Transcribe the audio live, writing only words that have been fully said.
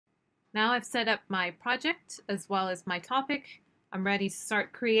Now I've set up my project as well as my topic. I'm ready to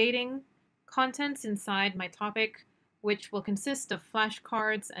start creating contents inside my topic, which will consist of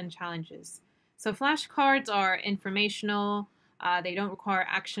flashcards and challenges. So flashcards are informational, they don't require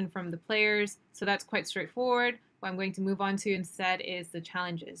action from the players, so that's quite straightforward. What I'm going to move on to instead is the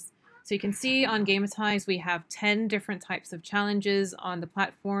challenges. So you can see on Gametize we have 10 different types of challenges on the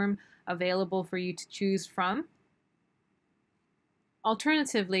platform available for you to choose from.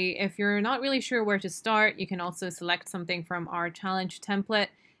 Alternatively, if you're not really sure where to start, you can also select something from our challenge template,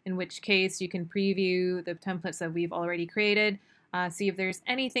 in which case you can preview the templates that we've already created, see if there's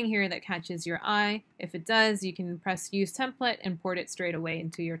anything here that catches your eye. If it does, you can press Use Template and import it straight away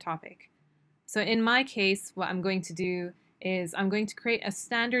into your topic. So in my case, what I'm going to do is I'm going to create a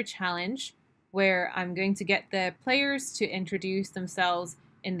standard challenge where I'm going to get the players to introduce themselves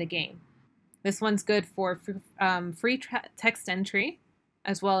in the game. This one's good for free text entry,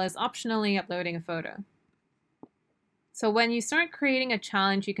 as well as optionally uploading a photo. So when you start creating a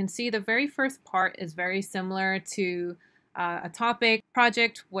challenge, you can see the very first part is very similar to a topic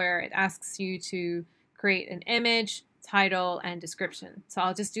project where it asks you to create an image, title, and description. So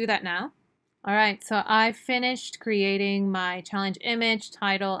I'll just do that now. All right, so I've finished creating my challenge image,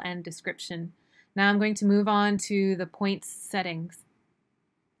 title, and description. Now I'm going to move on to the points settings.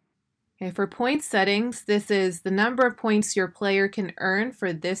 Okay, for points settings, this is the number of points your player can earn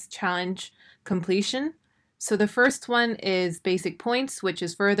for this challenge completion. So the first one is basic points, which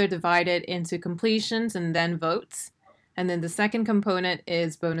is further divided into completions and then votes. And then the second component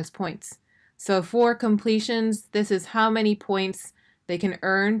is bonus points. So for completions, this is how many points they can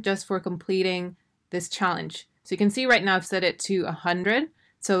earn just for completing this challenge. So you can see right now I've set it to 100.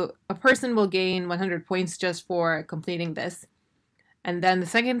 So a person will gain 100 points just for completing this. And then the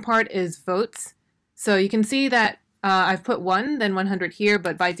second part is votes. So you can see that I've put 1, then 100 here,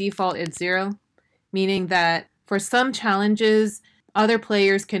 but by default it's 0, meaning that for some challenges, other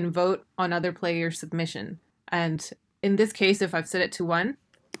players can vote on other players' submission. And in this case, if I've set it to 1,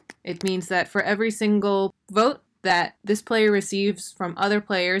 it means that for every single vote that this player receives from other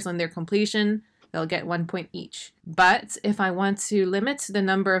players on their completion, they'll get 1 point each. But if I want to limit the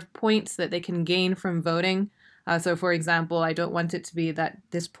number of points that they can gain from voting, so for example, I don't want it to be that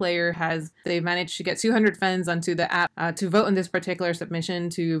this player they managed to get 200 fans onto the app to vote on this particular submission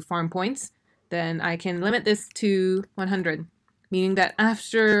to farm points, then I can limit this to 100, meaning that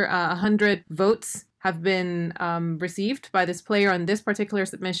after 100 votes have been received by this player on this particular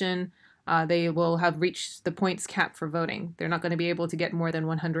submission, they will have reached the points cap for voting. They're not going to be able to get more than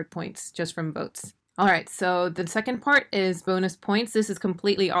 100 points just from votes. All right, so the second part is bonus points. This is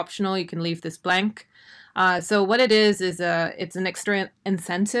completely optional. You can leave this blank. So what it is it's an extra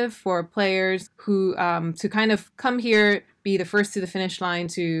incentive for players who to kind of come here, be the first to the finish line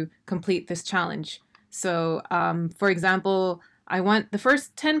to complete this challenge. So for example, I want the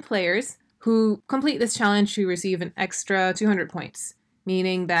first 10 players who complete this challenge to receive an extra 200 points,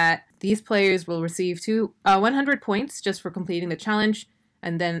 meaning that these players will receive 100 points just for completing the challenge,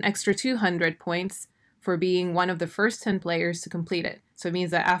 and then an extra 200 points for being one of the first 10 players to complete it. So it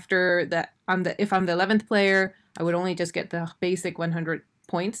means that after that, if I'm the 11th player, I would only just get the basic 100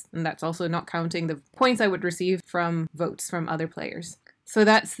 points, and that's also not counting the points I would receive from votes from other players. So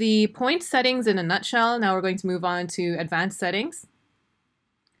that's the point settings in a nutshell. Now we're going to move on to advanced settings.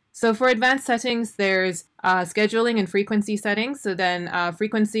 So for advanced settings, there's scheduling and frequency settings. So then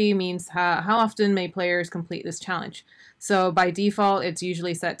frequency means how often may players complete this challenge. So by default, it's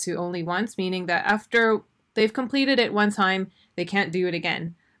usually set to only once, meaning that after they've completed it one time, they can't do it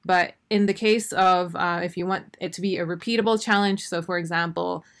again. But in the case of if you want it to be a repeatable challenge, so for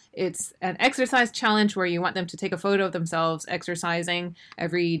example, it's an exercise challenge where you want them to take a photo of themselves exercising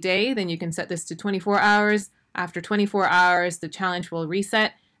every day, then you can set this to 24 hours. After 24 hours, the challenge will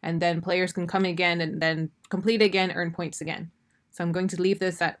reset, and then players can come again and then complete again, earn points again. So I'm going to leave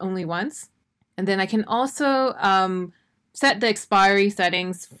this at only once. And then I can also set the expiry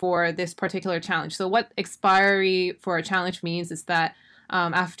settings for this particular challenge. So what expiry for a challenge means is that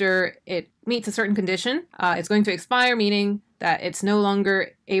after it meets a certain condition, it's going to expire, meaning that it's no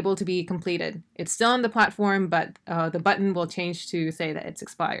longer able to be completed. It's still on the platform, but the button will change to say that it's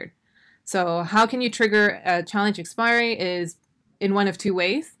expired. So how can you trigger a challenge expiry is in one of two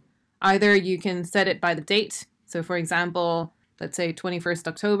ways. Either you can set it by the date. So for example, let's say 21st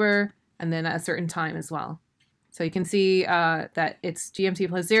October, and then at a certain time as well. So you can see that it's GMT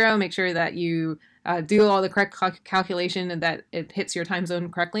plus 0. Make sure that you do all the correct calculation and that it hits your time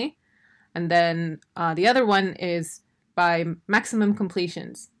zone correctly. And then the other one is by maximum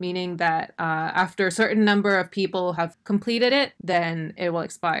completions, meaning that after a certain number of people have completed it, then it will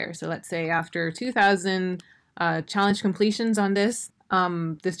expire. So let's say after 2,000 challenge completions on this,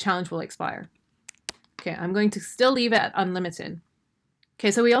 this challenge will expire. Okay, I'm going to still leave it at unlimited. Okay,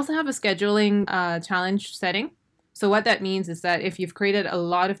 so we also have a scheduling challenge setting. So what that means is that if you've created a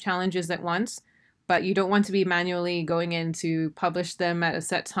lot of challenges at once, but you don't want to be manually going in to publish them at a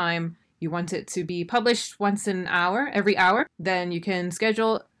set time, you want it to be published once an hour, every hour, then you can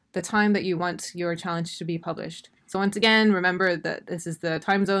schedule the time that you want your challenge to be published. So once again, remember that this is the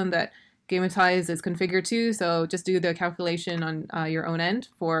time zone that Gametize is configured to, so just do the calculation on your own end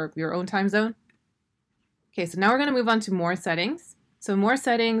for your own time zone. Okay, so now we're going to move on to more settings. So more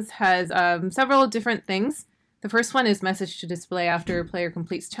settings has several different things. The first one is message to display after player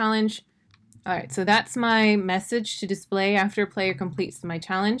completes challenge. All right, so that's my message to display after player completes my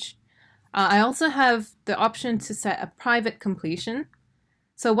challenge. I also have the option to set a private completion.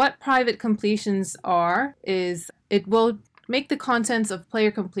 So what private completions are is it will make the contents of player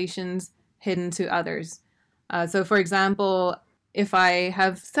completions hidden to others. So for example, if I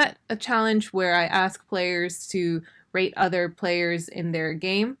have set a challenge where I ask players to rate other players in their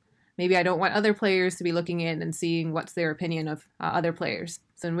game, maybe I don't want other players to be looking in and seeing what's their opinion of other players.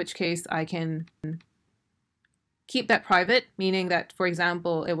 So in which case I can keep that private, meaning that, for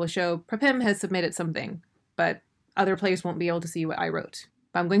example, it will show Prapim has submitted something, but other players won't be able to see what I wrote.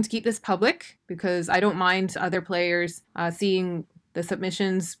 But I'm going to keep this public because I don't mind other players seeing the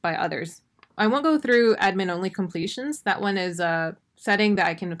submissions by others. I won't go through admin-only completions. That one is a setting that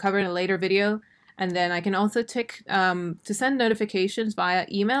I can cover in a later video. And then I can also tick to send notifications via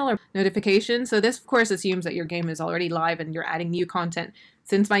email or notification. So this, of course, assumes that your game is already live and you're adding new content.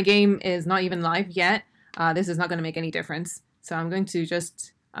 Since my game is not even live yet, this is not going to make any difference. So I'm going to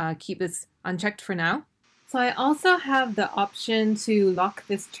just keep this unchecked for now. So I also have the option to lock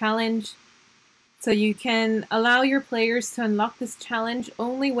this challenge. So you can allow your players to unlock this challenge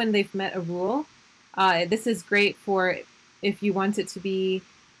only when they've met a rule. This is great for if you want it to be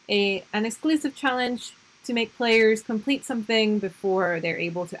an exclusive challenge to make players complete something before they're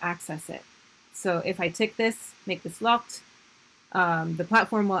able to access it. So if I tick this, make this locked, the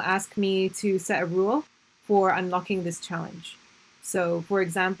platform will ask me to set a rule for unlocking this challenge. So for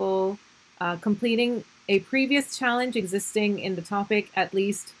example, completing a previous challenge existing in the topic at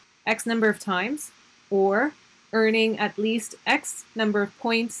least X number of times, or earning at least X number of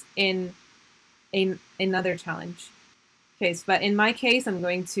points in another challenge. Okay, so, but in my case, I'm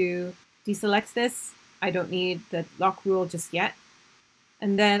going to deselect this. I don't need the lock rule just yet.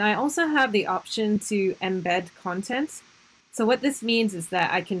 And then I also have the option to embed content. So what this means is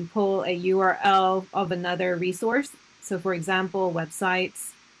that I can pull a URL of another resource. So for example,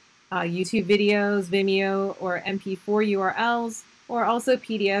 websites, YouTube videos, Vimeo, or MP4 URLs, or also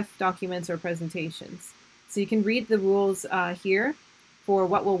PDF documents or presentations. So you can read the rules here for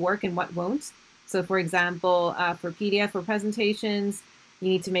what will work and what won't. So for example, for PDF or presentations, you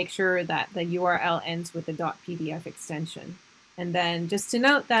need to make sure that the URL ends with the .pdf extension. And then just to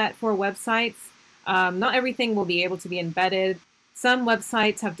note that for websites, not everything will be able to be embedded. Some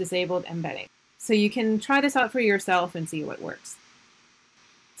websites have disabled embedding. So you can try this out for yourself and see what works.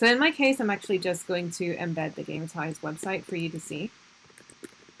 So in my case, I'm actually just going to embed the Gametize website for you to see.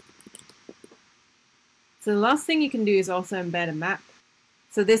 So the last thing you can do is also embed a map.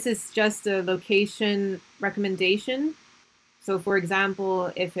 So this is just a location recommendation. So for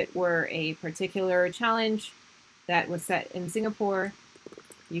example, if it were a particular challenge that was set in Singapore,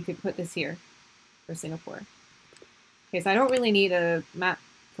 you could put this here for Singapore. Okay, so I don't really need a map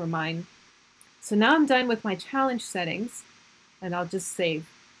for mine. So now I'm done with my challenge settings, and I'll just save.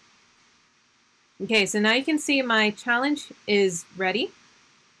 Okay, so now you can see my challenge is ready.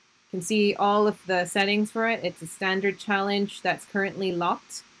 You can see all of the settings for it. It's a standard challenge that's currently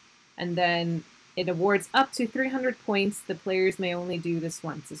locked, and then it awards up to 300 points. The players may only do this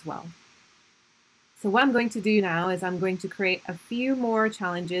once as well. So what I'm going to do now is I'm going to create a few more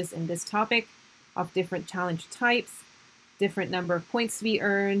challenges in this topic of different challenge types, different number of points to be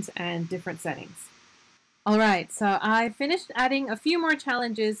earned, and different settings. All right, so I finished adding a few more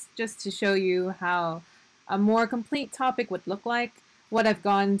challenges just to show you how a more complete topic would look like. What I've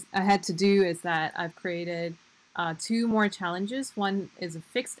gone ahead to do is that I've created 2 more challenges. One is a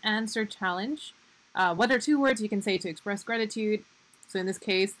fixed answer challenge. What are 2 words you can say to express gratitude? So in this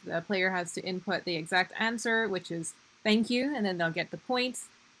case, the player has to input the exact answer, which is thank you, and then they'll get the points.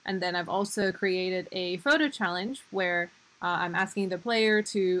 And then I've also created a photo challenge where I'm asking the player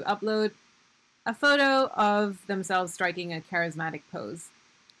to upload a photo of themselves striking a charismatic pose.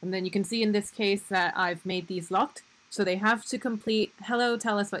 And then you can see in this case that I've made these locked. So they have to complete Hello,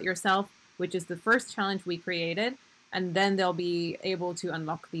 Tell Us About Yourself, which is the first challenge we created, and then they'll be able to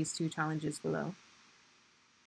unlock these 2 challenges below.